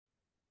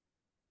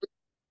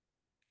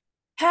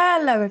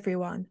Hello,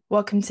 everyone.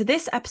 Welcome to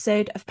this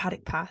episode of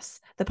Paddock Pass,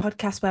 the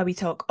podcast where we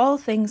talk all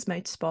things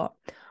motorsport.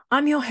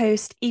 I'm your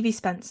host, Evie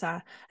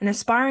Spencer, an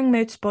aspiring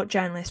motorsport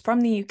journalist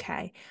from the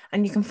UK,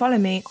 and you can follow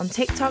me on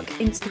TikTok,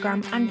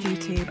 Instagram, and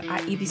YouTube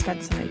at Evie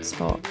Spencer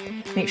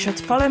Motorsport. Make sure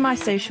to follow my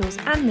socials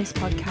and this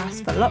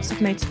podcast for lots of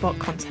motorsport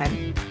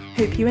content.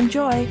 Hope you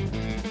enjoy.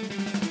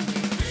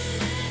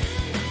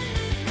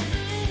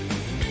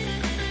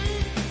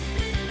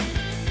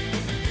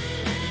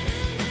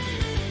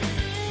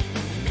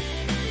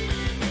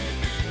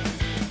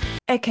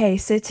 Okay,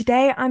 so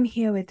today I'm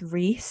here with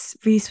Reece.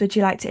 Reece, would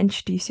you like to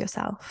introduce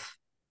yourself?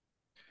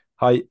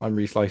 Hi, I'm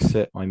Reece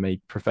Lycett. I'm a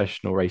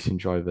professional racing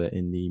driver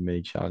in the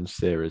Mini Challenge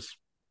series.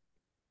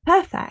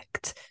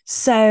 Perfect.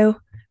 So,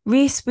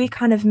 Reece, we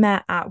kind of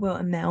met at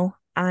Wilton Mill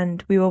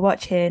and we were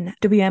watching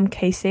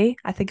WMKC.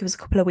 I think it was a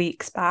couple of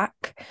weeks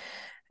back.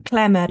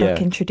 Claire Murdoch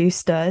Yeah,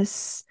 introduced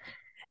us.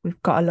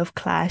 We've got to love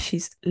Claire.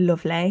 She's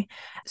lovely.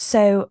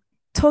 So,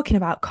 talking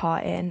about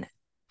karting,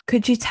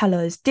 could you tell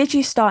us, did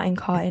you start in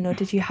karting or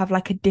did you have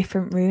like a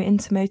different route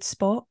into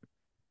motorsport?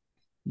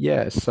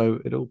 yeah. So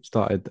it all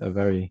started a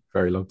very,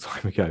 very long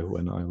time ago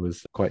when I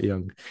was quite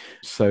young.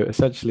 So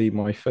essentially,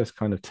 my first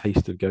kind of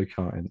taste of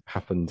go-karting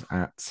happened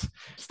at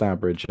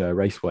Stourbridge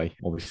Raceway,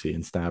 obviously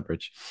in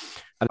Stourbridge.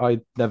 And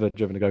I'd never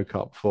driven a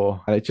go-kart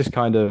before. And it just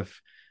kind of,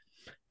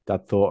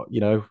 Dad thought,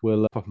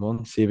 we'll pop him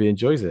on, see if he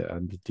enjoys it.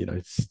 And,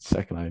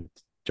 second I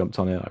jumped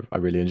on it, I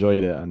really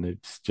enjoyed it. And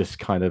it's just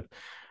kind of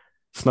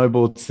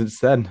snowboard since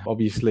then.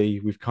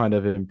 Obviously, we've kind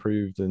of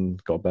improved and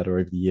got better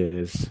over the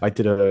years. I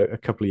did a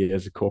couple of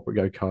years of corporate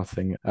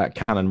go-karting at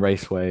Cannon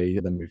Raceway,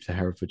 then moved to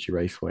Herefordshire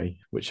Raceway,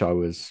 which I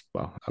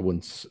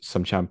won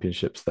some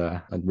championships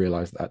there and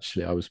realized that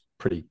actually I was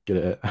pretty good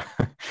at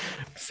it.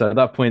 So at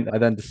that point, I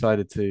then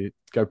decided to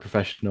go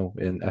professional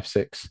in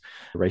F6,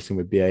 racing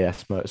with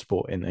BAS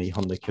Motorsport in a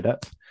Honda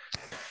Cadet.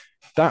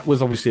 That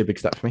was obviously a big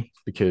step for me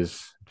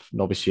because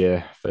novice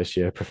year, first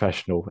year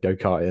professional go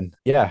karting.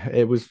 Yeah,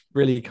 it was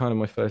really kind of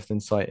my first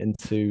insight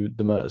into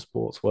the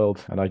motorsports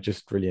world, and I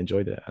just really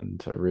enjoyed it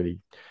and I really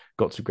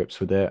got to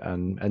grips with it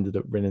and ended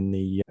up winning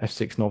the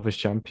F6 Novice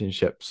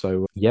Championship.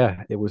 So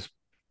yeah, it was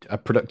a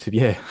productive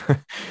year.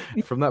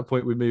 From that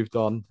point, we moved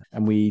on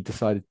and we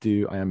decided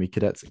to do Miami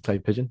Cadets at Clay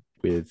Pigeon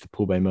with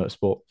Pool Bay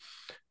Motorsport.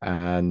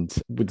 And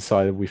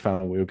we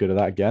found we were good at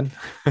that again.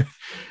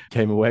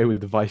 Came away with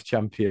the vice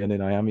champion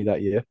in Miami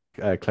that year,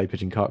 Clay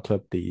Pigeon Kart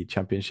Club, the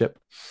championship.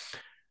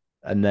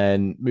 And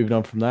then moving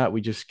on from that,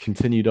 we just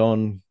continued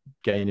on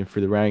gaining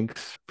through the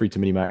ranks, through to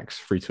Mini Max,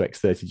 through to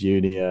X30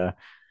 Junior,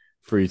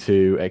 through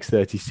to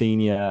X30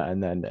 Senior.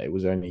 And then it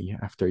was only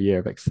after a year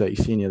of X30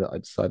 Senior that I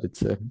decided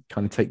to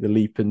kind of take the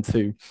leap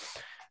into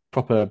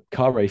proper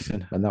car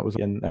racing, and that was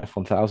in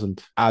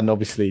F1000. And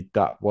obviously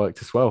that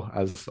worked as well,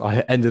 as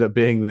I ended up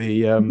being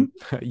the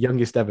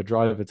youngest ever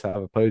driver to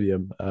have a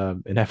podium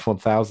in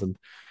F1000. And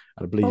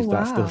I Oh, believe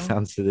that still wow.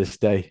 stands to this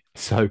day.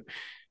 So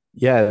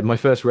yeah, my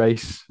first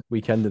race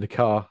weekend in a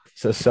car,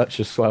 so such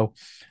as well,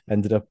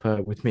 ended up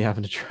with me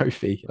having a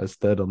trophy as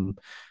third on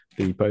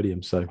the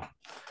podium. So,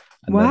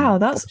 and Wow,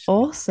 then that's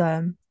obviously,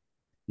 awesome.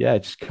 yeah,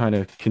 just kind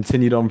of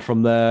continued on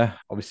from there.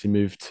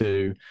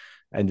 Obviously,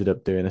 ended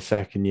up doing a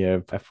second year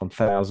of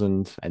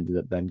F1000, ended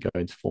up then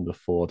going to Formula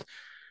Ford,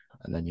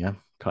 and then, yeah,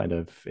 kind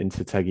of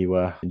into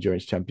Tegiwa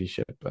Endurance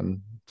Championship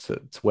and to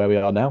where we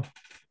are now.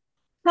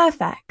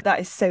 Perfect. That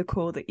is so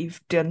cool that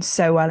you've done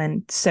so well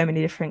in so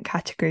many different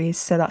categories.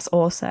 So that's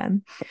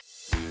awesome.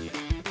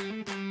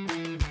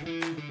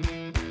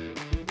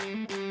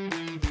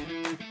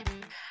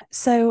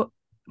 So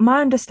my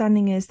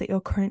understanding is that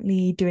you're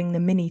currently doing the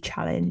mini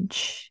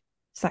challenge.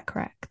 Is that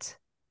correct?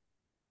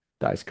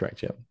 That is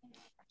correct, yeah.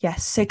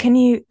 Yes. So can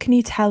you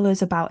tell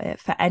us about it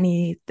for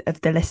any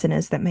of the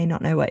listeners that may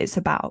not know what it's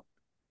about?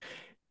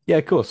 Yeah,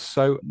 of course.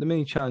 So the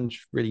mini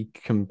challenge really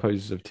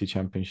composes of two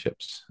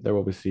championships. They're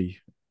obviously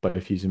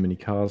both using mini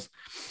cars.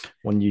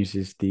 One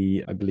uses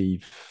I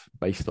believe,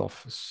 based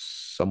off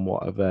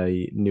somewhat of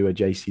a newer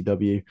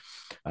JCW,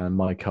 and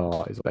my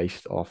car is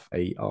based off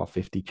a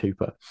R50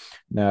 Cooper.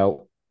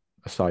 Now,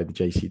 aside the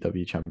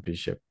JCW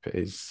championship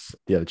is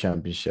the other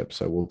championship,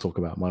 so we'll talk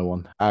about my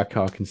one. Our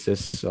car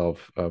consists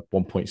of a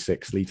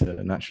 1.6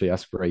 litre naturally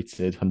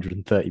aspirated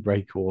 130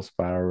 brake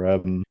horsepower,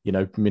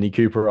 Mini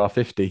Cooper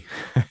R50.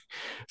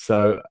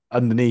 So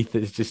underneath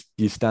it's just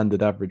your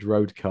standard average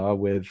road car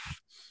with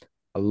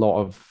a lot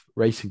of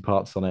racing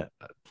parts on it,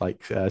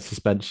 like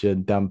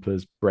suspension,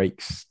 dampers,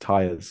 brakes,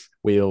 tires,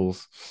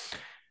 wheels,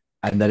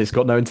 and then it's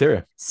got no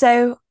interior.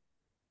 So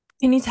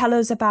can you tell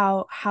us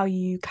about how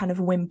you kind of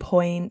win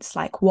points,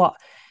 like what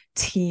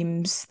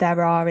teams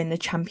there are in the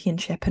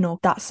championship and all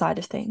that side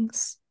of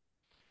things?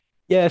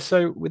 Yeah,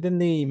 so within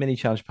the mini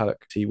challenge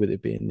paddock, see, with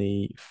it being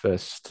the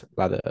first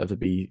ladder of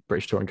the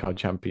British Touring Car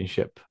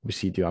Championship,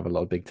 obviously you do have a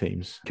lot of big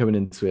teams coming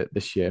into it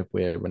this year.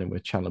 We're running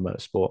with Chandler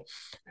Motorsport,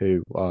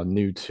 who are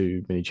new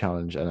to mini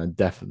challenge and are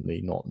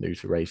definitely not new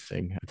to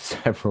racing.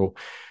 Several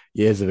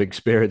years of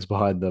experience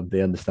behind them.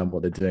 They understand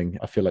what they're doing.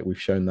 I feel like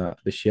we've shown that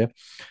this year,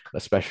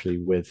 especially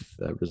with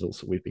the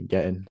results that we've been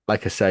getting.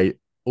 Like I say,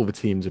 all the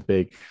teams are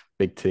big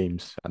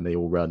teams, and they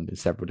all run in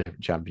several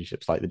different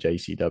championships, like the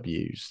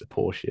JCWs, the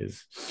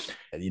Porsches.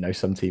 And,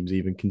 some teams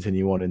even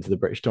continue on into the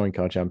British Touring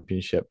Car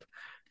Championship.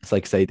 It's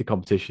like I say, the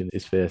competition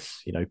is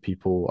fierce.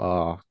 People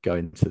are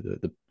going to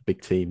the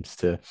big teams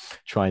to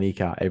try and eke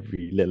out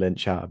every little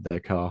inch out of their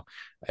car,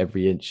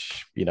 every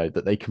inch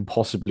that they can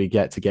possibly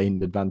get to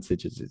gain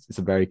advantage. It's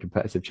a very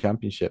competitive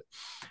championship.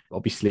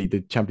 Obviously,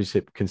 the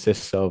championship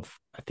consists of,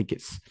 I think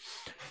it's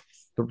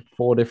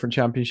four different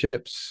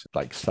championships,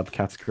 like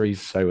subcategories.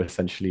 So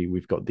essentially,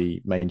 we've got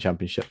the main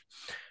championship,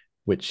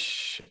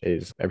 which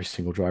is every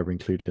single driver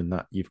included in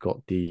that. You've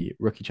got the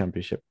rookie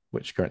championship,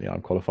 which currently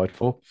I'm qualified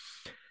for,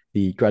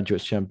 the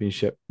graduates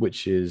championship,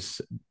 which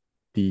is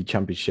the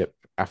championship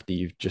after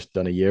you've just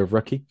done a year of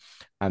rookie,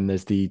 and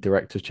there's the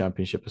directors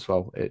championship as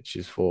well, which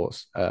is for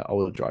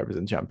older drivers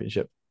in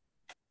championship.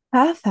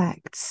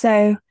 Perfect.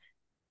 So,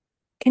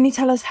 can you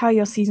tell us how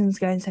your season's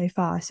going so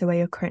far? So, where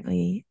you're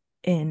currently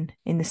in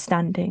the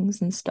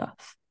standings and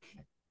stuff?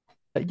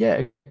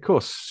 Yeah, of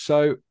course.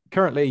 So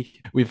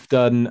currently we've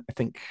done, I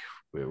think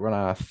we're on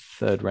our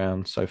third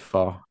round so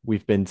far.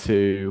 We've been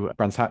to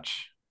Brands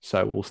Hatch.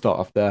 So we'll start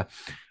off there.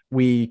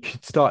 We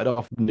started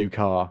off with a new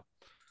car,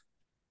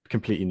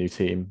 completely new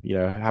team,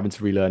 having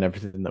to relearn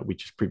everything that we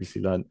just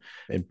previously learned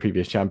in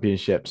previous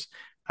championships.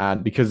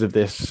 And because of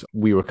this,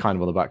 we were kind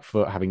of on the back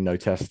foot, having no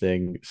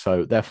testing.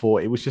 So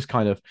therefore, it was just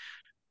kind of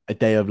a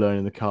day of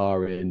learning the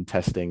car in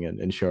testing and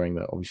ensuring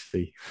that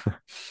obviously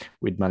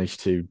we'd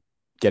managed to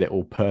get it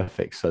all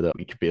perfect so that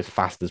we could be as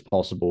fast as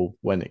possible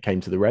when it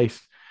came to the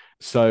race.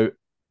 So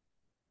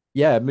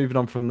yeah, moving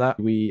on from that,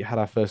 we had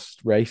our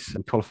first race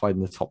and qualified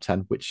in the top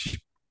 10,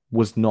 which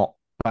was not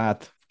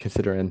bad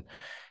considering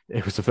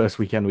it was the first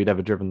weekend we'd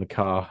ever driven the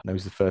car. And it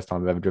was the first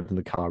time I've ever driven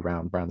the car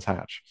around Brands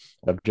Hatch.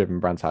 I've driven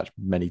Brands Hatch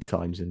many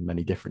times in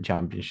many different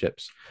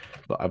championships,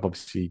 but I've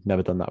obviously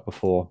never done that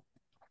before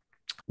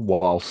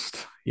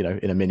whilst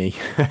in a mini.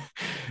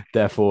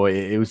 Therefore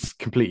it was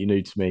completely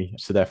new to me,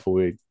 so therefore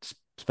we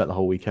spent the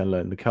whole weekend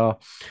learning the car.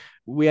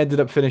 We ended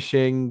up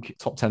finishing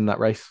top 10 in that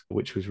race,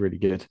 which was really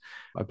good.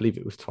 I believe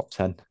it was top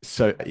 10.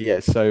 So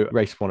yeah, so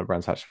race one at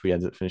Brands Hatch, we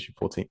ended up finishing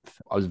 14th.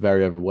 I was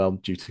very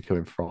overwhelmed due to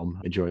coming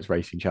from endurance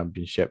racing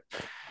championship,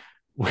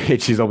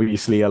 which is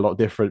obviously a lot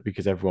different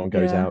because everyone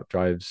goes Yeah. out,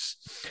 drives,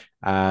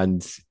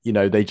 and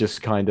they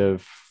just kind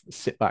of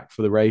sit back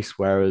for the race,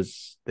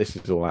 whereas this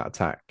is all out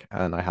attack,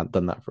 and I hadn't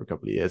done that for a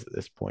couple of years at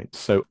this point.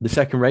 So the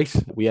second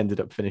race, we ended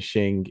up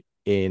finishing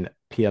in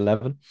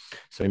P11,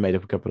 so we made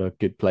up a couple of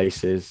good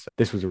places.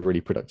 This was a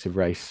really productive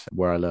race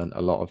where I learned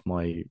a lot of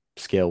my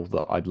skill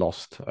that I'd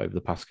lost over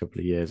the past couple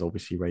of years,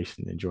 obviously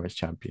racing endurance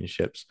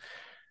championships.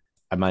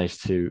 I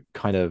managed to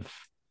kind of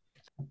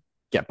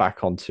get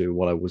back onto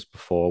what I was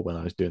before when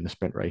I was doing the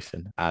sprint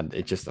racing. And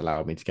it just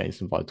allowed me to gain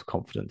some vital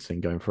confidence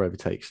in going for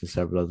overtakes and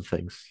several other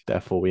things.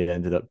 Therefore, we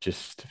ended up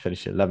just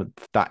finishing 11th.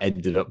 That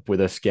ended up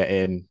with us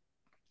getting,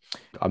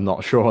 I'm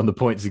not sure on the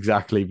points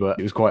exactly, but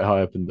it was quite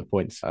high up in the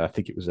points. I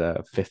think it was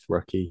a fifth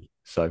rookie.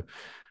 So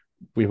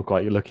we were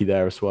quite lucky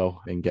there as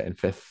well in getting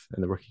fifth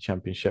in the rookie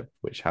championship,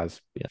 which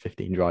has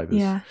 15 drivers.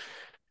 Yeah.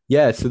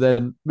 Yeah. So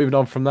then moving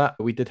on from that,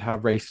 we did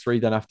have race three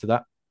then after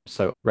that.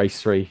 So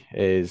race three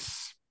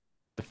is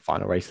the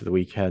final race of the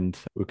weekend.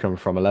 We're coming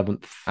from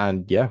 11th,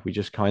 and yeah, we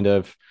just kind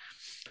of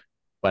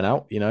went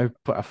out,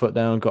 put our foot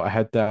down, got our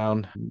head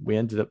down. We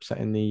ended up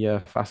setting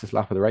the fastest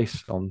lap of the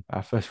race on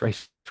our first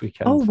race Oh,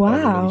 weekend of the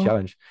mini wow.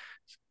 challenge.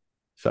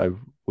 So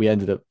we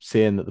ended up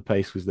seeing that the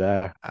pace was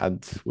there,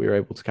 and we were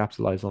able to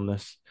capitalize on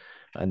this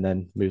and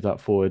then move that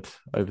forward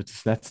over to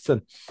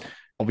Snetterton.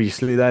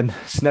 Obviously, then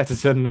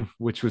Snetterton,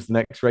 which was the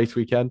next race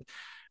weekend,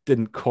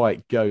 didn't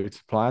quite go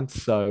to plan.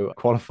 So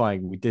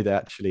qualifying, we did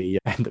actually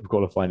end up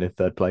qualifying in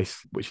third place,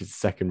 which is the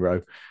second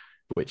row,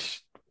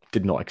 which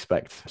did not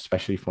expect,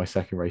 especially for my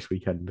second race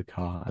weekend in the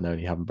car and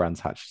only having Brands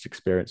Hatch's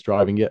experience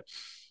driving it.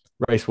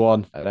 Race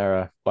one, an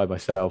error by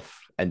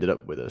myself, ended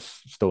up with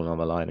us stalling on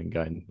the line and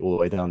going all the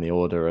way down the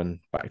order and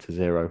back to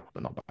zero,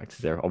 but not back to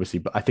zero, obviously.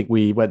 But I think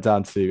we went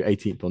down to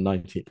 18th or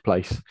 19th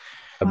place,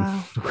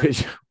 Wow.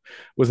 which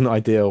wasn't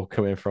ideal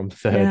coming from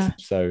third. Yeah.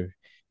 So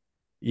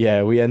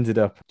yeah, we ended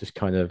up just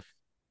kind of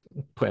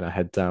putting our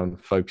head down,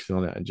 focusing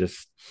on it, and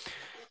just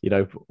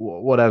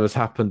whatever's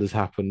happened has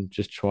happened.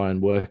 Just try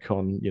and work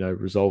on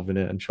resolving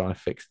it and try and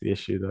fix the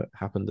issue that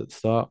happened at the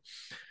start.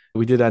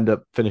 We did end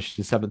up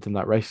finishing seventh in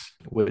that race,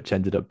 which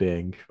ended up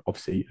being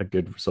obviously a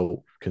good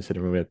result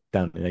considering we were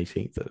down in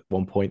 18th at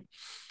one point.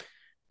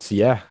 So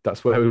yeah,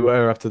 that's where we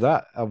were after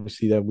that.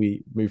 Obviously, then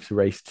we moved to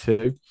race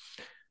two,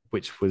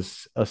 which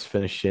was us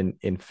finishing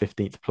in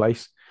 15th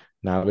place.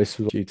 Now, this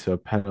was due to a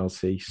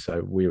penalty,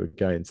 so we were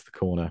going to the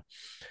corner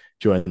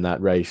during that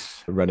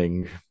race,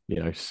 running,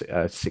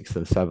 sixth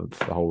and seventh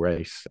the whole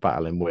race,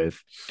 battling with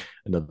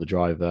another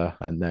driver,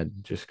 and then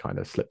just kind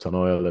of slipped on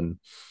oil. And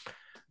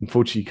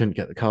unfortunately, couldn't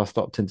get the car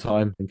stopped in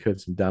time,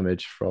 incurred some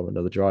damage from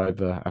another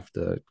driver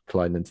after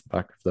colliding into the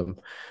back of them.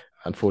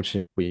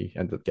 Unfortunately, we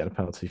ended up getting a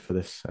penalty for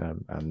this,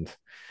 and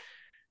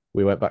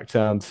we went back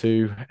down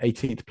to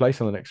 18th place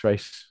on the next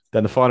race.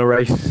 Then the final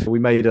race, we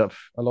made up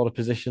a lot of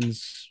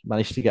positions,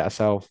 managed to get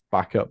ourselves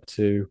back up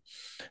to,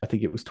 I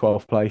think it was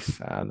 12th place,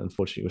 and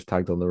unfortunately was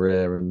tagged on the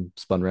rear and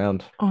spun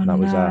round. Oh And that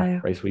was our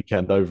no. race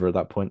weekend over at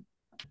that point.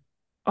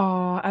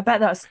 Oh, I bet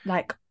that's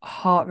like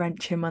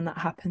heart-wrenching when that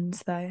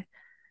happens though.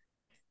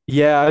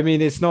 Yeah, I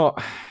mean it's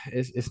not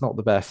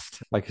the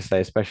best, like I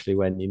say, especially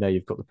when you know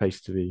you've got the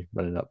pace to be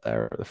running up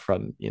there at the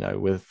front,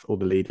 with all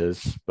the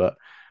leaders. But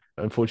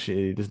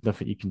unfortunately, there's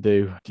nothing you can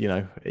do.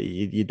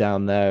 You're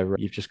down there,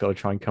 you've just got to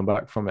try and come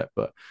back from it.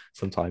 But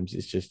sometimes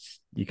it's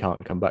just you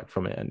can't come back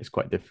from it, and it's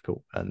quite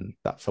difficult. And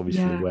that's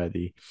obviously Yeah. where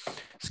the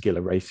skill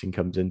of racing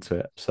comes into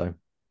it. So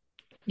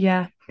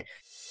Yeah.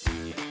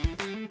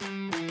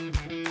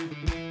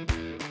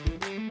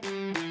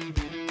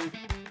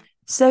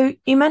 So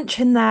you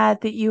mentioned there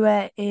that you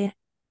were in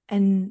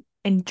an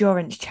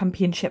endurance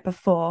championship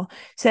before.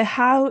 So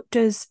how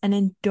does an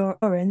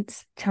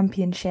endurance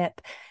championship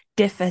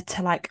differ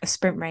to like a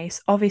sprint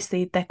race?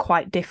 Obviously, they're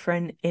quite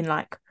different in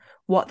like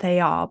what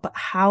they are, but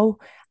how,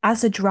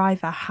 as a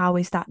driver, how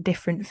is that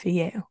different for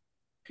you?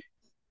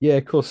 yeah,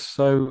 of course.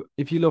 So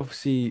if you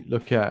obviously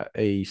look at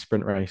a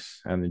sprint race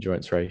and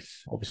endurance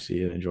race,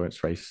 obviously an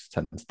endurance race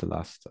tends to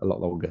last a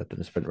lot longer than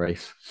a sprint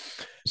race.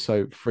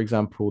 So, for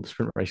example, the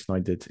sprint race I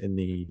did in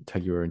the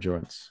Tegura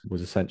Endurance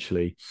was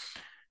essentially,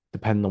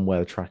 depending on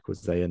where the track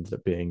was, they ended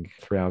up being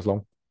 3 hours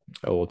long,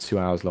 or 2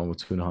 hours long, or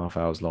 2.5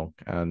 hours long.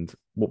 And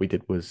what we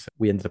did was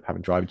we ended up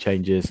having driver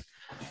changes.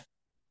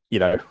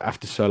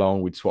 After so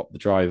long, we'd swap the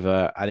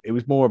driver, and it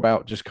was more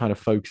about just kind of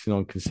focusing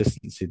on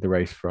consistency of the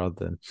race rather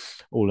than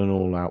all in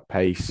all out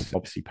pace.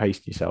 Obviously,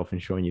 pacing yourself,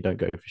 ensuring you don't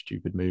go for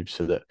stupid moves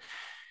so that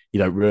you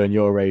don't ruin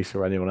your race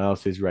or anyone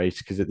else's race.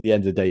 Because at the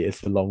end of the day,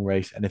 it's a long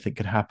race, anything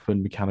could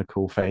happen.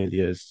 Mechanical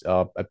failures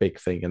are a big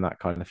thing in that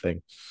kind of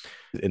thing,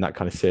 in that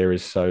kind of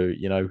series. So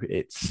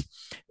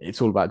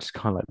it's all about just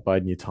kind of like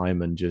biding your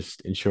time and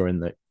just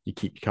ensuring that you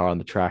keep your car on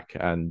the track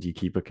and you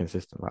keep a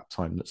consistent lap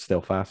time that's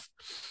still fast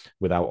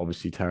without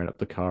obviously tearing up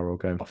the car or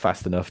going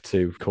fast enough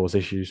to cause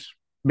issues.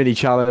 Mini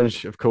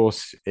challenge, of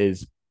course,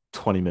 is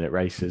 20-minute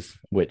races,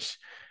 which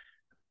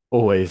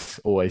always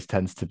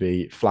tends to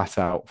be flat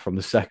out from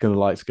the second the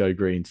lights go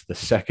green to the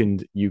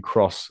second you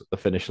cross the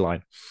finish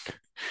line.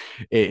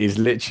 It is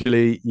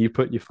literally you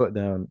put your foot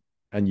down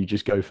and you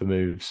just go for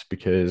moves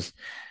because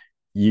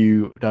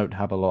you don't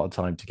have a lot of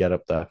time to get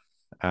up there.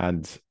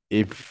 And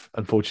if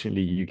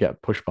unfortunately you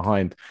get pushed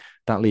behind,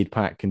 that lead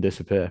pack can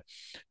disappear.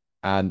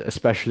 And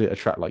especially at a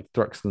track like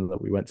Thruxton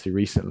that we went to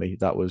recently,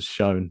 that was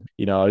shown.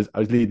 I was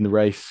leading the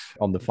race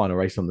on the final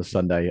race on the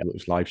Sunday. It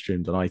was live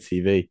streamed on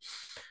ITV.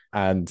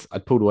 And I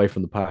pulled away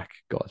from the pack,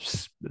 got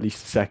at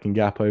least a second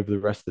gap over the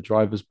rest of the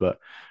drivers. But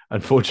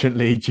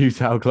unfortunately, due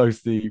to how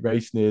close the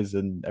race nears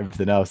and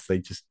everything else, they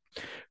just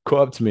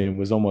caught up to me and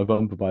was on my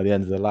bumper by the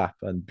end of the lap.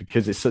 And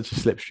because it's such a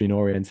slipstream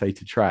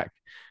orientated track,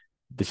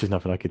 there's just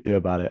nothing I could do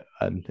about it.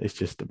 And it's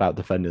just about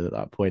defending at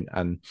that point.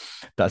 And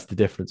that's the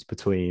difference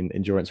between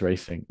endurance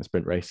racing and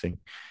sprint racing.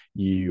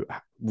 You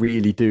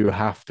really do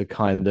have to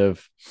kind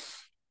of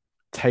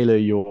tailor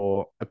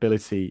your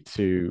ability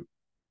to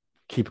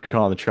keep a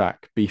car on the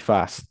track, be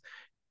fast,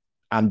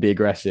 and be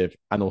aggressive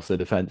and also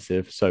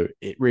defensive. So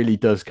it really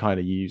does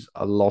kind of use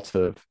a lot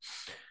of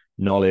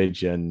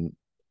knowledge and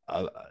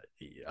a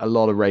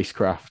lot of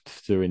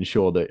racecraft to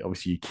ensure that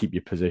obviously you keep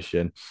your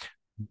position,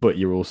 but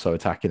you're also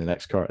attacking the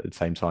next car at the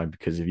same time.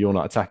 Because if you're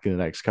not attacking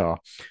the next car,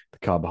 the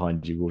car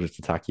behind you will just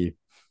attack you.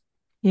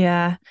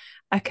 Yeah,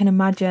 I can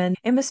imagine.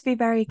 It must be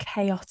very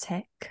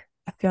chaotic,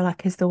 I feel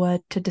like is the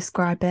word to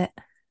describe it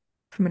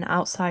from an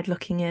outside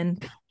looking in.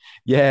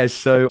 Yeah,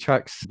 so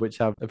tracks which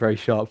have a very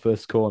sharp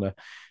first corner,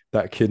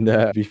 that can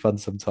be fun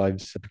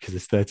sometimes because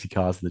there's 30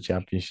 cars in the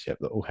championship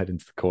that all head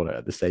into the corner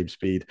at the same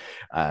speed,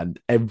 and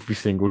every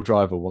single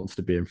driver wants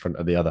to be in front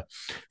of the other.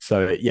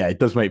 So yeah, it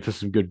does make for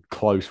some good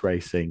close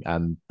racing,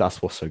 and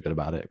that's what's so good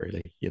about it,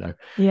 really. It,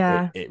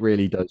 Yeah. it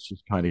really does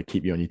just kind of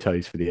keep you on your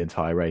toes for the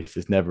entire race.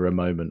 There's never a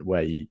moment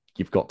where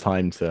you've got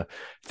time to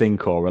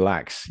think or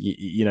relax.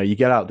 You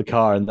get out the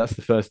car, and that's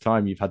the first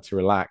time you've had to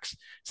relax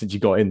since you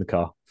got in the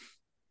car.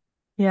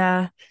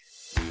 Yeah.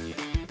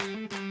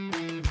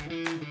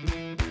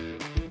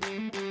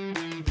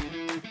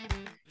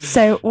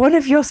 So one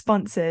of your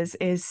sponsors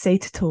is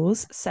SATA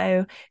Tools.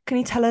 So can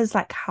you tell us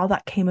like how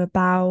that came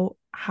about,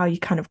 how you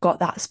kind of got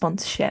that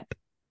sponsorship?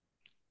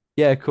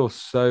 Yeah, of course.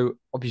 So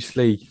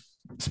obviously,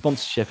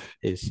 sponsorship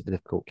is a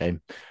difficult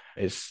game.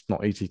 It's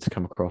not easy to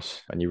come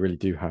across, and you really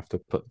do have to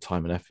put the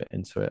time and effort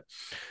into it.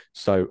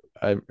 So,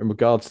 in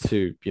regards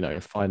to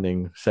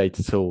finding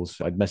SATA tools,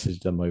 I'd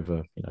messaged them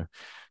over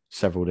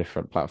several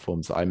different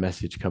platforms that I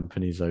message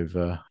companies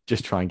over,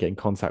 just try and get in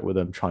contact with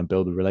them, try and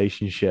build a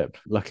relationship.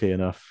 Luckily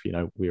enough,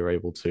 we were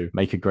able to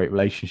make a great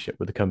relationship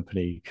with the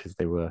company because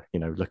they were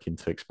looking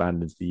to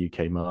expand into the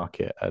UK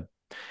market.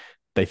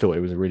 They thought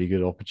it was a really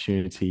good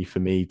opportunity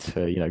for me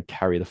to,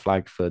 carry the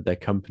flag for their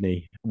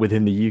company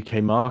within the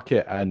UK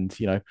market. And,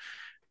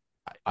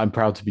 I'm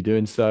proud to be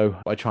doing so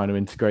by trying to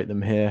integrate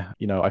them here.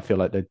 I feel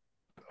like they're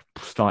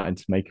starting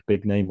to make a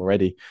big name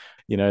already,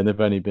 and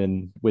they've only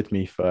been with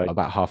me for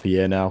about half a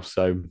year now.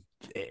 So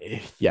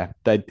yeah,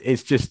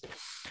 it's just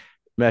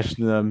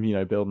meshing them,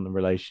 building a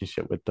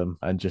relationship with them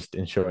and just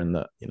ensuring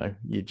that,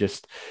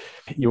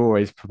 you're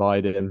always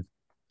providing,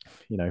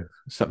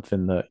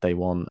 something that they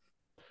want.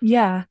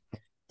 Yeah.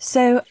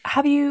 So,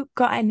 have you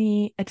got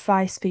any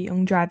advice for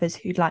young drivers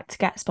who'd like to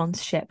get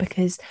sponsorship?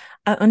 Because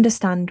I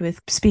understand with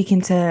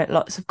speaking to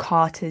lots of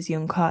carters,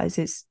 young carters,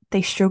 it's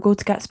they struggle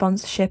to get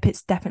sponsorship.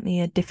 It's definitely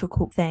a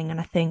difficult thing. And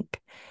I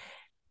think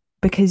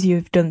because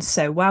you've done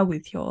so well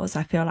with yours,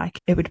 I feel like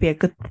it would be a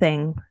good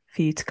thing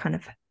for you to kind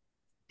of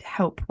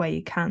help where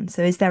you can.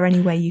 So, is there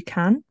any way you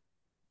can?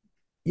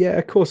 Yeah,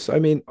 of course. I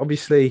mean,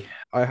 obviously,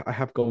 I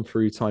have gone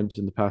through times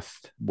in the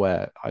past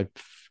where I've,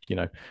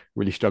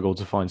 really struggled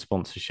to find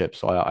sponsorship.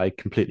 So I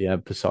completely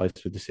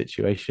empathize with the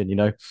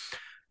situation.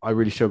 I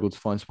really struggled to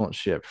find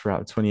sponsorship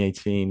throughout the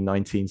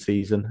 2018-19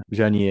 season. It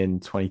was only in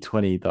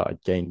 2020 that I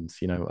gained,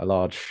 a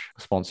large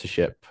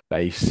sponsorship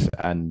base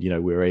and, we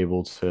were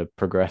able to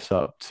progress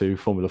up to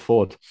Formula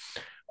Ford.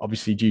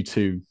 Obviously, due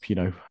to,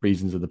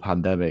 reasons of the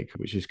pandemic,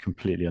 which is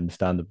completely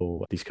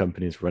understandable, these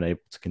companies were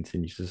unable to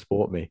continue to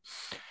support me.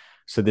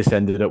 So this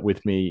ended up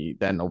with me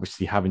then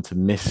obviously having to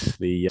miss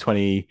the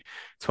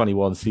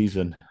 2021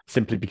 season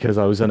simply because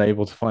I was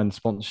unable to find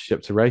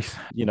sponsorship to race,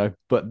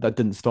 but that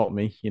didn't stop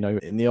me,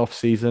 in the off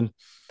season.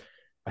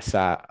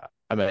 I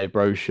made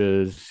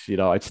brochures,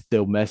 I'd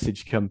still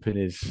message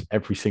companies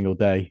every single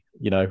day,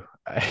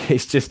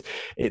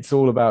 it's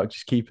all about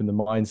just keeping the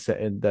mindset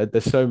in there.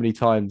 There's so many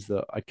times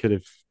that I could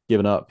have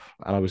given up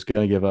and I was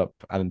going to give up,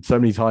 and so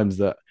many times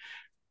that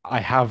I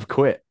have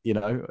quit,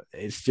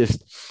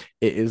 it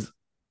is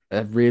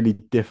a really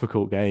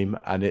difficult game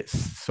and it's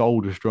soul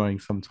destroying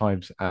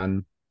sometimes.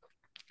 And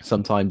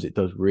sometimes it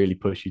does really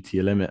push you to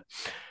your limit.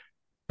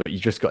 But you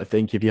just got to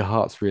think if your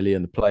heart's really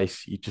in the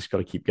place, you just got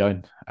to keep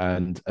going.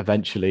 And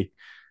eventually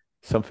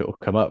something will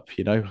come up,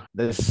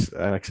 There's,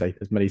 like I say,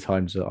 there's many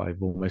times that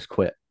I've almost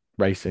quit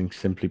racing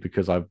simply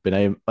because I've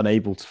been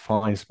unable to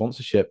find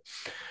sponsorship.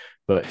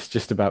 But it's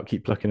just about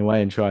keep plucking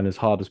away and trying as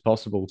hard as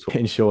possible to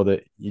ensure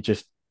that you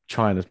just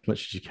trying as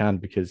much as you can,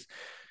 because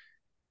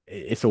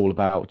it's all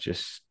about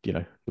just,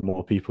 the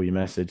more people you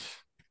message,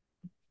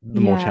 the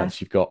more Yeah. chance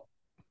you've got.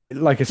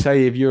 Like I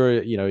say, if you're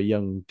a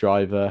young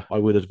driver, I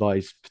would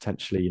advise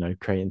potentially,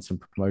 creating some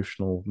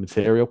promotional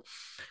material.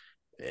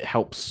 It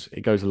helps,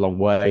 it goes a long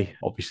way,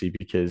 obviously,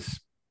 because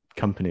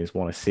companies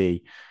want to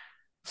see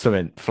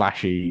something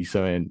flashy,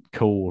 something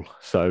cool.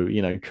 So,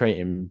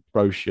 creating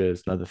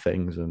brochures and other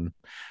things and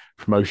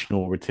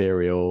promotional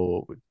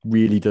material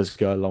really does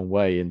go a long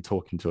way in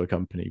talking to a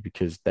company,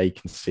 because they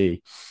can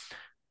see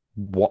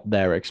what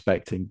they're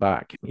expecting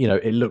back.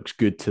 It looks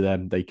good to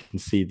them. They can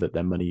see that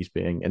their money is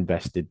being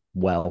invested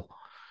well.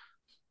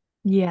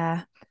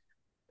 Yeah.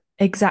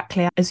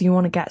 Exactly. As you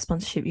want to get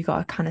sponsorship, you got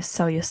to kind of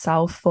sell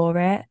yourself for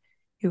it.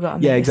 You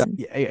got to Yeah, make this.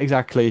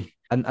 exactly.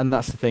 And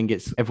that's the thing.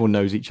 It's everyone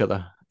knows each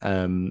other,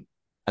 and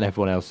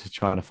everyone else is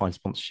trying to find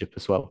sponsorship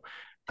as well.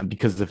 And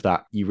because of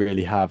that, you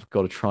really have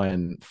got to try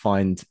and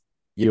find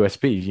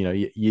USPs.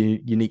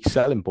 Unique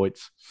selling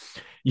points.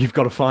 You've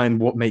got to find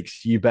what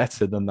makes you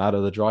better than that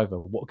other driver.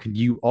 What can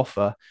you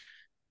offer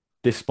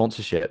this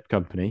sponsorship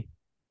company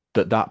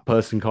that that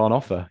person can't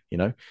offer?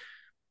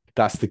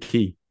 That's the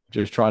key.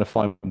 Just trying to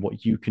find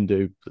what you can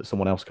do that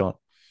someone else can't.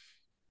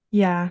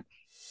 Yeah.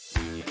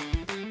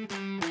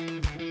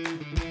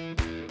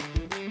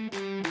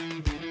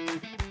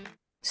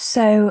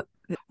 So,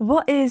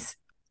 what is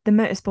the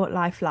motorsport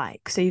life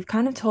like? So, you've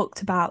kind of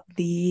talked about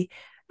the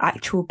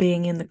actual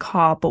being in the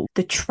car, but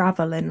the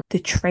travel and the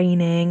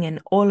training and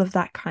all of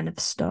that kind of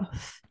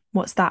stuff.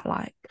 What's that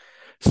like?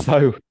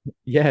 So,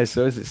 yeah,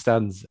 so as it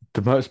stands,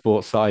 the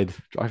motorsport side,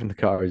 driving the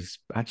car is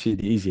actually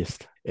the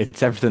easiest.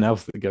 It's everything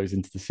else that goes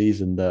into the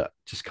season that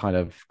just kind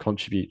of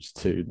contributes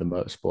to the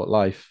motorsport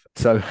life.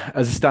 So,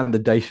 as a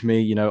standard day for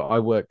me, I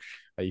work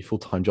a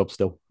full-time job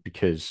still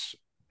because,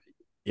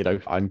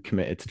 I'm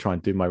committed to try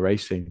and do my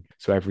racing.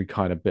 So, every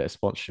kind of bit of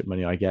sponsorship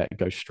money I get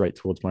goes straight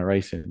towards my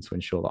racing to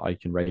ensure that I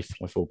can race to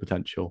my full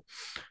potential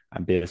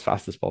and be as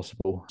fast as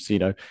possible.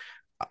 So,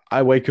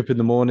 I wake up in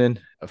the morning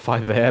at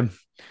 5 a.m.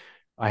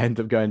 I end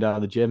up going down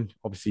to the gym,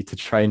 obviously to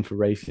train for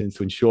racing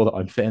to ensure that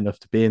I'm fit enough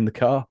to be in the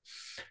car.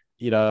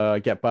 I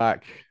get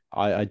back,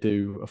 I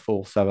do a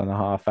full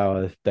 7.5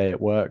 hour day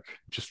at work,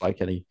 just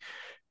like any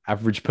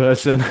average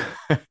person.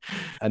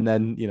 And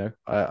then,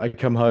 I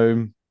come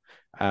home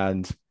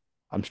and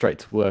I'm straight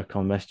to work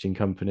on messaging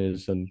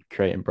companies and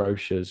creating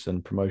brochures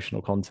and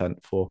promotional content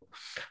for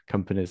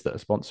companies that are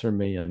sponsoring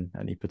me and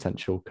any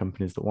potential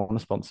companies that want to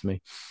sponsor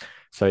me.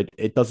 So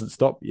it doesn't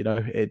stop,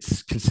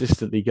 it's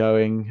consistently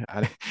going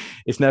and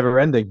it's never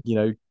ending.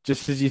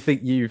 Just as you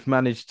think you've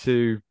managed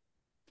to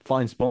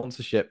find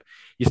sponsorship,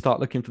 you start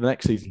looking for the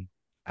next season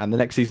and the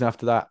next season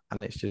after that. And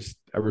it's just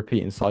a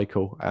repeating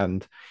cycle.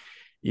 And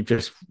you've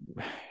just,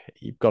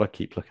 you've got to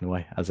keep looking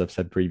away, as I've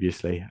said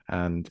previously.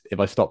 And if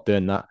I stop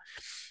doing that,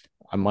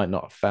 I might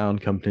not have found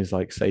companies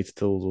like SATA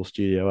Tools or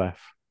Studio F.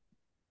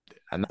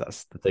 And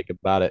that's the thing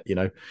about it,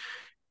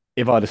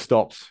 if I'd have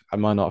stopped, I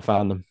might not have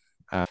found them.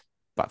 And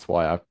that's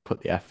why I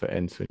put the effort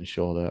in to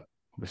ensure that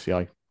obviously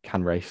I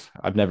can race.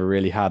 I've never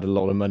really had a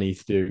lot of money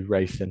to do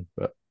racing,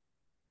 but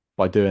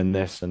by doing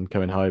this and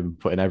coming home and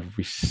putting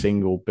every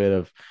single bit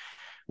of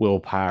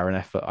willpower and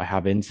effort I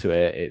have into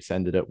it, it's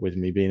ended up with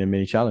me being a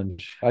mini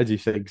challenge. I do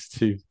things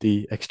to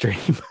the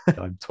extreme.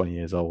 I'm 20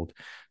 years old,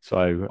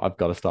 so I've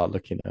got to start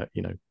looking at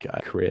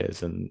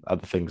careers and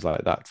other things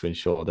like that to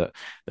ensure that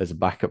there's a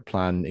backup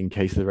plan in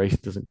case the race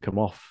doesn't come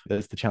off.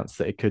 There's the chance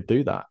that it could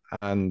do that,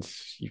 and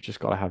you've just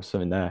got to have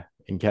something there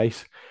in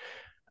case.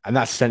 And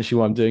that's essentially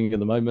what I'm doing at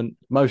the moment.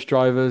 Most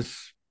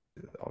drivers,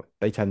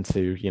 they tend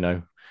to,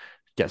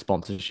 get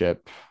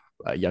sponsorship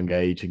at a young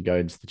age and go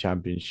into the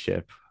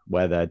championship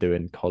where they're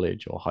doing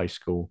college or high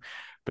school.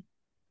 But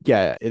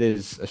yeah, it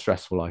is a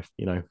stressful life,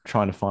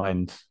 trying to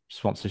find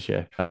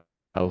sponsorship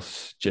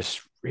else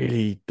just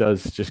really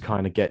does just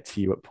kind of get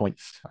to you at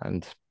points.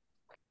 And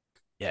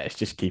yeah, it's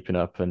just keeping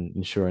up and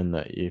ensuring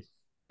that you're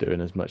doing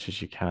as much as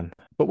you can.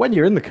 But when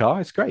you're in the car,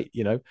 it's great.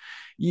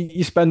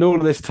 You spend all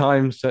of this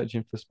time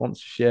searching for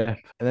sponsorship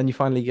and then you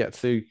finally get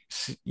to,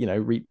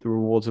 reap the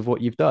rewards of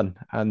what you've done.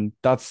 And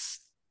that's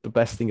the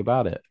best thing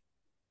about it.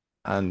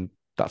 And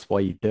that's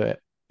why you do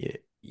it.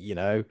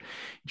 You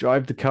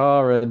drive the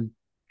car and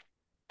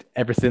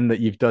everything that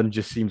you've done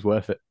just seems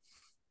worth it.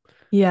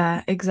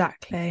 Yeah,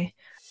 exactly.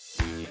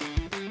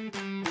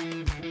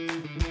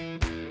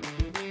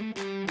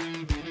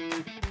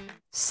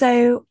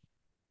 So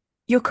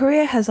your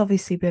career has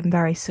obviously been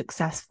very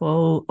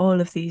successful.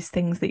 All of these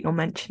things that you're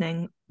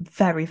mentioning,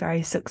 very,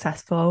 very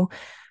successful.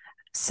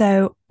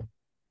 So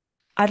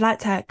I'd like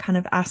to kind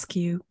of ask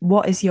you,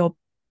 what is your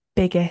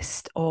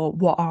biggest or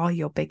what are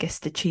your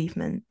biggest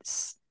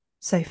achievements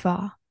so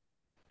far?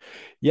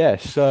 Yeah,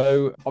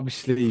 so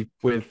obviously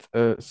with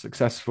a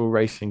successful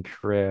racing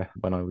career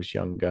when I was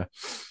younger,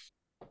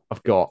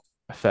 I've got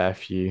a fair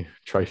few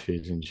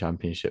trophies and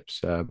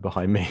championships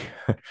behind me.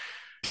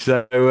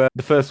 So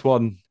the first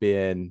one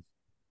being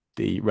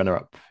the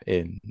runner-up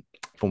in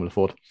Formula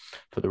Ford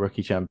for the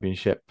rookie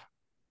championship.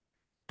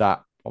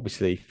 That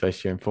obviously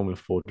first year in Formula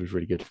Ford was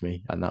really good for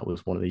me, and that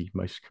was one of the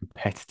most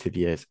competitive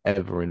years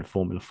ever in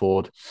Formula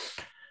Ford,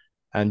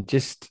 and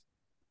just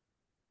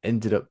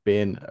ended up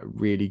being a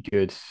really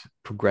good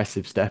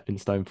progressive stepping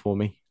stone for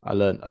me. I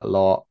learned a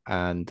lot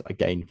and I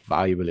gained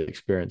valuable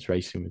experience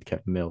racing with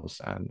Kevin Mills,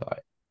 and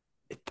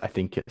I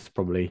think it's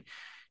probably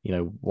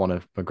one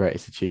of my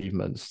greatest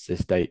achievements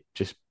this date,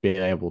 just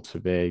being able to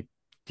be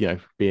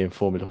in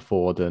Formula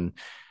Ford and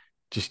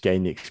just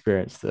gain the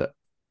experience that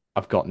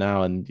I've got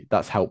now, and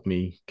that's helped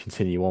me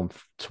continue on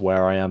to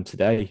where I am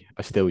today.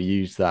 I still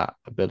use that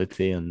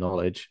ability and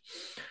knowledge.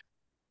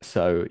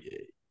 So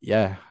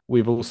yeah,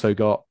 we've also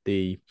got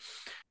the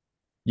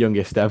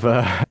youngest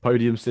ever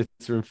podium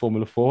sitter in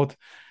Formula Ford,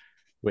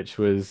 which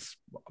was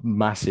a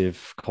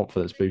massive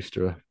confidence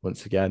booster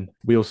once again.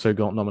 We also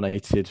got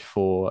nominated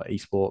for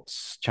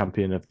Esports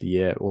Champion of the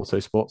Year Auto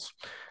Sports.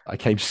 I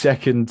came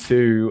second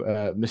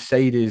to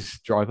Mercedes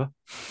driver.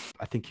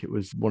 I think it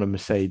was one of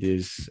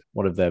Mercedes,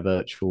 one of their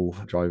virtual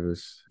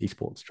drivers,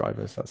 esports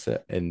drivers. That's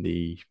it, in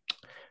the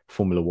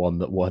Formula One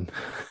that won.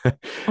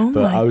 Oh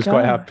But I my was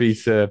quite happy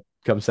gosh, to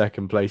come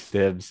second place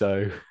to him.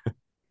 So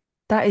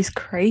that is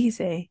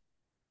crazy.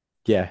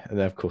 yeah, and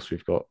then of course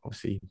we've got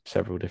obviously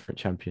several different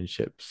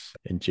championships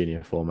in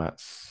junior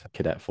formats,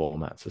 cadet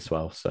formats as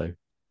well. So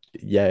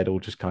yeah, it all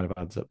just kind of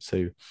adds up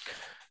to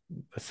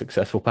a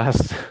successful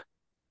past.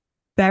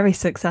 Very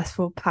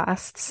successful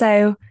past.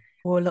 So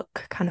we'll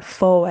look kind of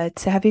forward.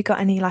 So have you got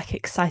any like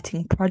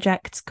exciting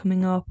projects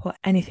coming up or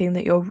anything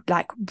that you're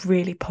like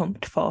really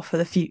pumped for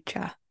the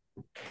future?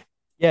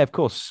 Yeah, of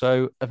course.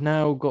 So I've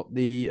now got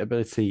the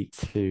ability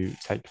to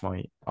take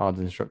my ARDS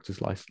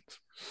instructor's license.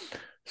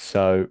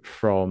 So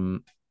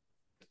from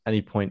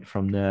any point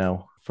from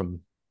now,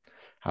 from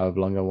however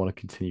long I want to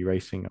continue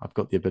racing, I've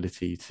got the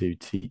ability to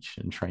teach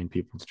and train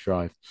people to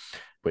drive,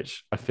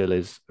 which I feel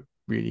is a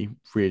really,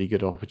 really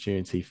good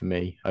opportunity for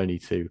me, only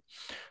to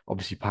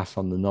obviously pass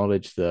on the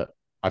knowledge that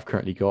I've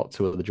currently got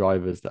to other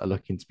drivers that are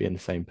looking to be in the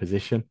same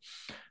position.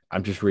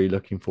 I'm just really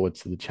looking forward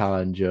to the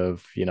challenge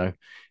of,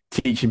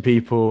 teaching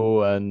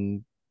people,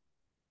 and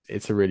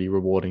it's a really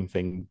rewarding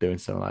thing doing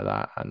something like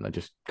that. And I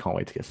just can't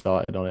wait to get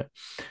started on it.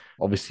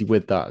 Obviously,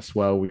 with that as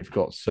well, we've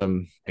got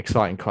some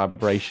exciting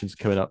collaborations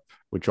coming up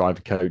with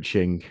driver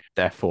coaching.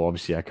 Therefore,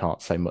 obviously, I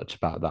can't say much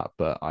about that,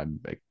 but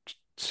I'm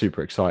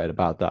super excited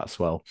about that as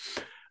well.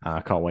 I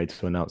can't wait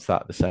to announce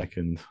that the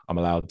second I'm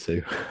allowed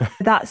to.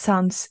 That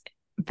sounds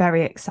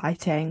very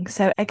exciting.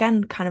 So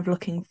again, kind of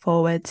looking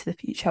forward to the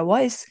future.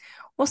 What's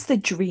the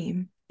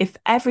dream? If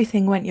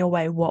everything went your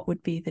way, what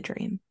would be the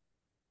dream?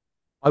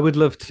 I would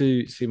love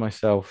to see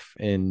myself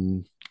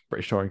in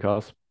British touring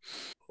cars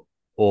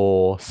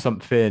or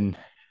something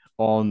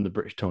on the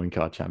British Touring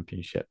Car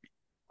Championship.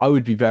 I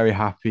would be very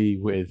happy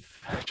with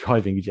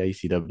driving a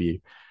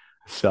JCW.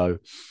 So,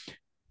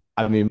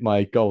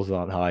 my goals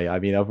aren't high.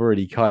 I've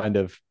already kind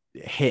of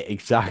hit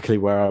exactly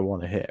where I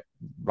want to hit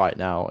right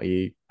now.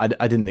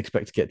 I didn't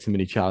expect to get to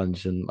mini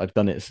challenge, and I've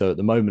done it. So at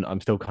the moment,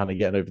 I'm still kind of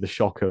getting over the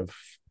shock of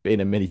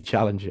being a mini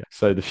challenger.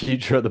 So the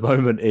future at the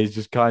moment is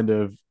just kind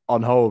of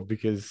on hold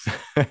because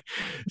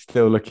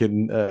still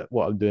looking at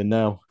what I'm doing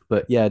now.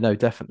 But yeah, no,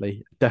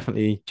 definitely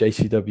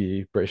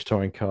JCW, British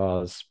touring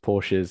cars,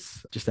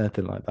 Porsches, just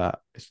anything like that.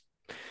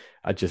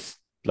 I just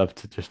love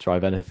to just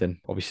drive anything.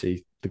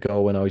 Obviously, the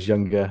goal when I was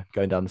younger,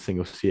 going down the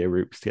single seater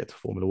route, was to get to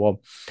Formula One.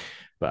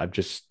 But I've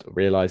just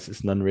realised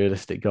it's an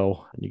unrealistic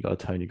goal, and you got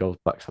to turn your goals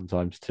back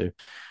sometimes to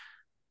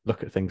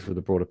look at things with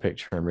a broader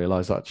picture and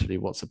realise actually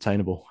what's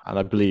obtainable. And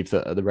I believe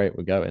that at the rate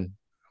we're going,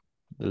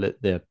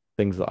 the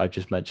things that I've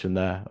just mentioned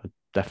there are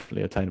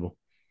definitely attainable.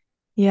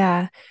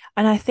 Yeah.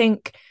 And I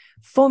think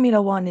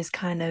Formula One is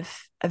kind of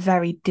a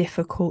very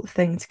difficult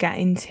thing to get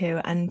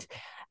into. And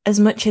as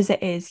much as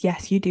it is,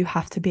 yes, you do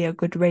have to be a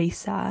good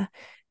racer,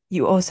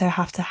 you also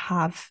have to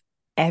have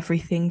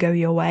everything go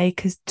your way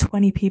because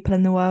 20 people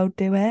in the world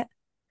do it.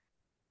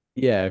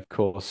 Yeah, of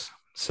course.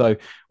 So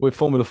with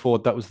Formula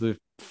Ford, that was the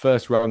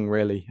first rung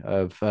really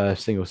of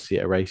single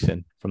seater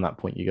racing. From that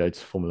point, you go to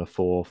Formula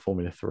Four,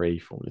 Formula Three,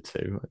 Formula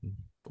Two, and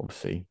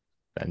obviously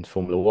then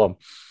Formula One.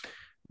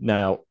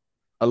 Now,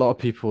 a lot of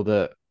people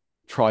that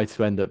try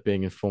to end up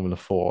being in Formula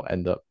Four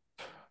end up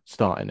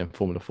starting in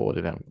Formula Four.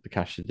 They don't have the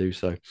cash to do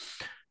so.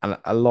 And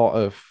a lot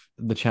of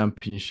the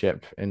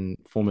championship in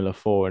Formula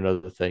Four and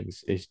other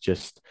things is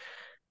just,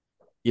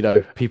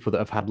 people that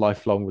have had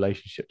lifelong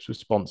relationships with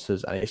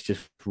sponsors, and it's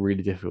just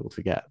really difficult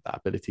to get that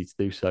ability to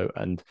do so.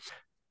 And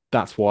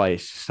that's why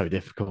it's just so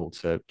difficult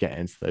to get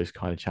into those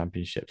kind of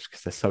championships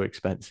because they're so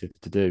expensive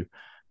to do.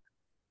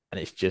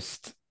 And it's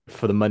just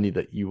for the money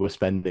that you were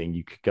spending,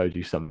 you could go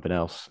do something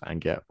else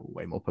and get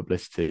way more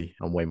publicity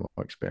and way more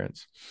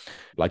experience.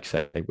 Like I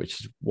say,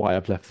 which is why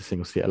I've left the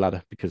single seater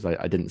ladder because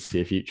I didn't see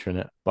a future in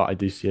it, but I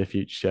do see a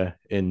future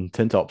in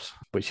tin tops,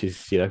 which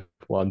is,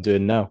 what I'm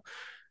doing now.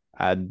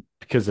 And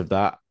because of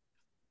that,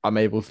 I'm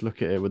able to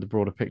look at it with a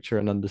broader picture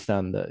and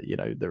understand that,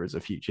 there is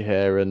a future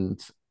here.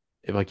 And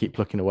if I keep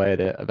plucking away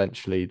at it,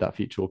 eventually that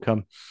future will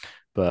come.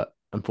 But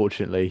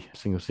unfortunately,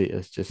 single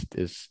seaters just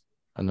is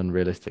an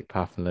unrealistic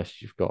path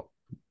unless you've got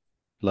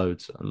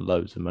loads and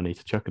loads of money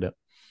to chuck at it.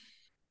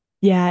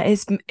 Yeah,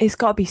 it's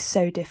got to be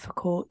so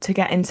difficult to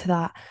get into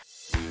that.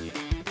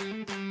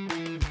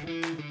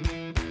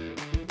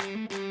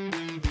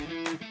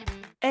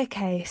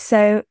 Okay,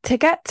 so to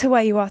get to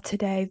where you are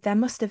today, there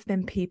must have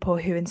been people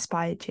who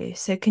inspired you.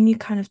 So can you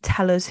kind of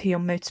tell us who your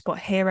motorsport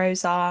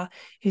heroes are,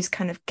 who's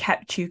kind of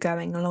kept you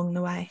going along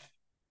the way?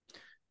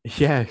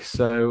 Yeah,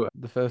 so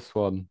the first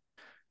one,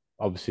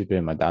 obviously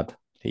being my dad,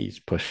 he's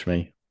pushed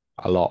me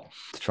a lot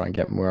to try and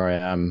get me where I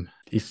am.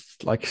 He's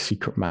like a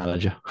secret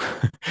manager.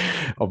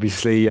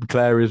 Obviously,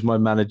 Claire is my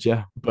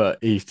manager, but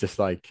he's just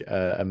like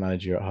a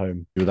manager at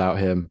home. Without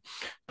him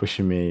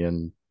pushing me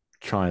and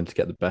trying to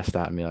get the best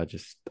out of me, I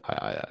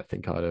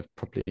think I'd have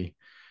probably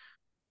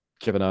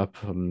given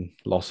up and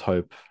lost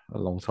hope a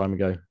long time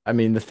ago. I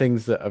mean, the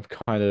things that have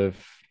kind of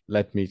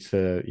led me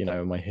to,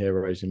 my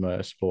heroes in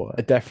motorsport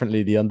are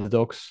definitely the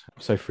underdogs.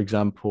 So, for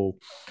example,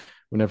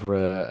 whenever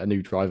a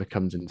new driver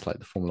comes into like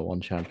the Formula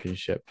One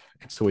Championship,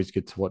 it's always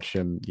good to watch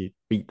them. You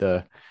beat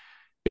the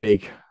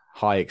big,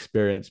 high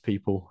experience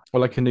people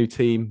or like a new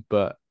team.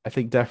 But I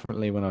think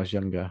definitely when I was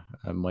younger,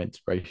 my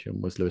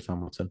inspiration was Lewis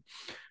Hamilton.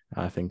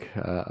 I think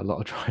a lot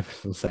of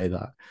drivers will say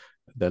that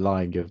they're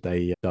lying if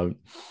they don't.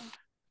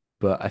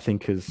 But I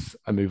think as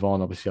I move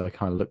on, obviously, I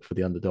kind of look for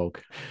the underdog.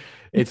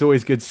 It's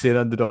always good to see an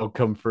underdog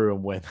come through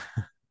and win.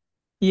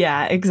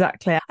 Yeah,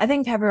 exactly. I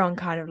think everyone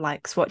kind of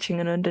likes watching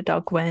an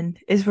underdog win.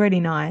 It's really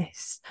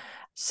nice.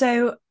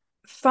 So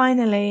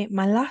finally,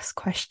 my last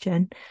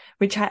question,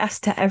 which I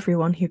ask to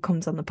everyone who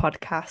comes on the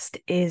podcast,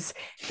 is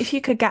if you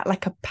could get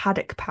like a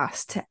paddock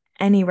pass to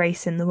any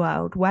race in the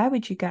world, where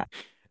would you go?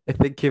 I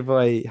think if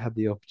I had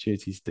the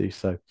opportunity to do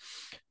so,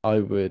 I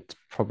would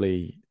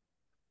probably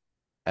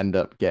end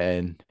up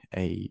getting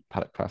a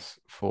paddock pass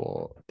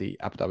for the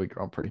Abu Dhabi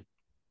Grand Prix.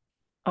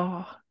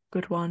 Oh,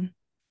 good one.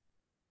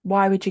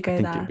 Why would you I go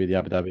think it would there? be the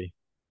Abu Dhabi.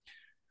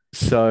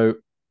 So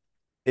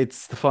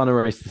it's the final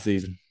race of the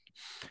season.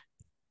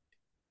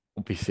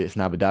 Obviously, it's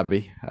in Abu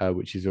Dhabi,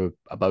 which is a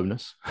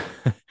bonus.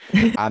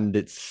 And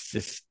it's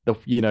just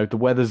the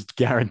weather's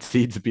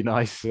guaranteed to be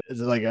nice.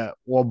 It's like a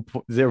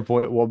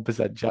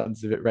 0.1%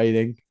 chance of it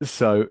raining.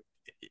 So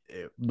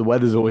the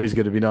weather's always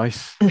going to be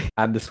nice.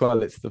 And as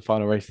well, it's the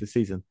final race of the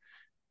season.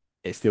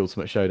 It's the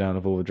ultimate showdown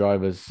of all the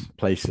drivers.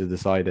 Places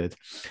decided,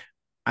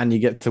 and you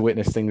get to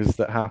witness things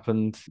that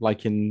happened,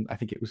 like in I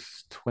think it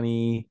was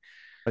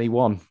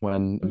 2021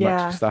 when Max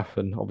Yeah,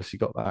 Verstappen obviously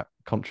got that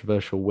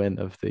controversial win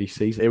of the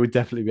season. It would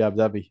definitely be Abu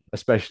Dhabi,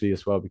 especially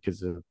as well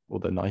because of all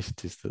the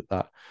niceties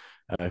that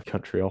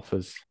country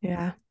offers.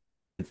 yeah,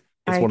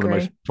 I It's one of the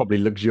most agree. probably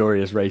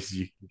luxurious races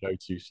you can go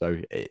to,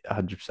 so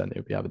 100% it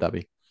would be Abu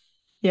Dhabi.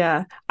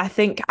 Yeah, I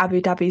think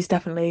Abu Dhabi is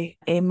definitely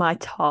in my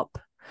top.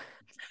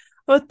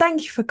 Well,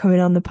 thank you for coming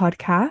on the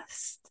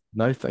podcast.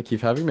 No, thank you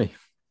for having me.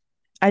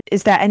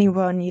 Is there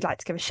anyone you'd like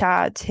to give a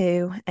shout out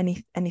to?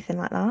 Anything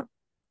like that?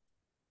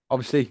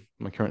 obviously,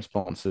 my current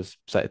sponsors,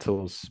 SATA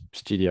Tools,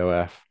 Studio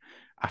F,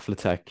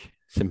 Athletech,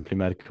 Simply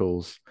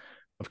Medicals,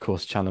 of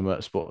course, Chandler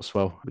Motorsport as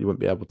well. We wouldn't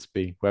be able to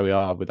be where we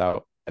are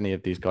without any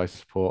of these guys'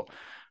 support.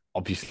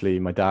 Obviously,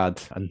 my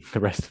dad and the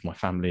rest of my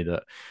family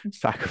that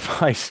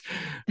sacrifice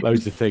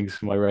loads of things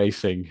for my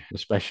racing,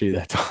 especially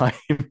their time,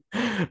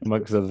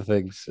 amongst other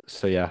things.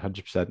 So yeah,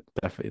 100%,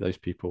 definitely those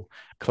people.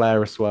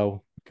 Claire as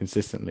well,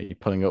 consistently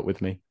pulling up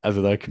with me, as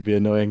though it could be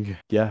annoying.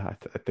 Yeah,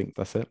 I think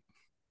that's it.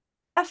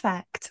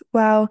 Perfect.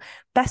 Well,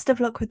 best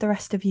of luck with the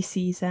rest of your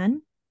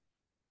season.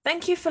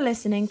 Thank you for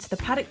listening to the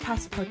Paddock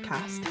Pass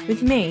podcast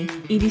with me,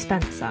 Evie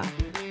Spencer.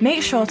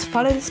 Make sure to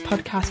follow this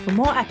podcast for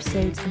more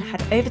episodes and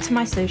head over to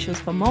my socials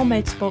for more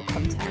motorsport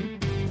content.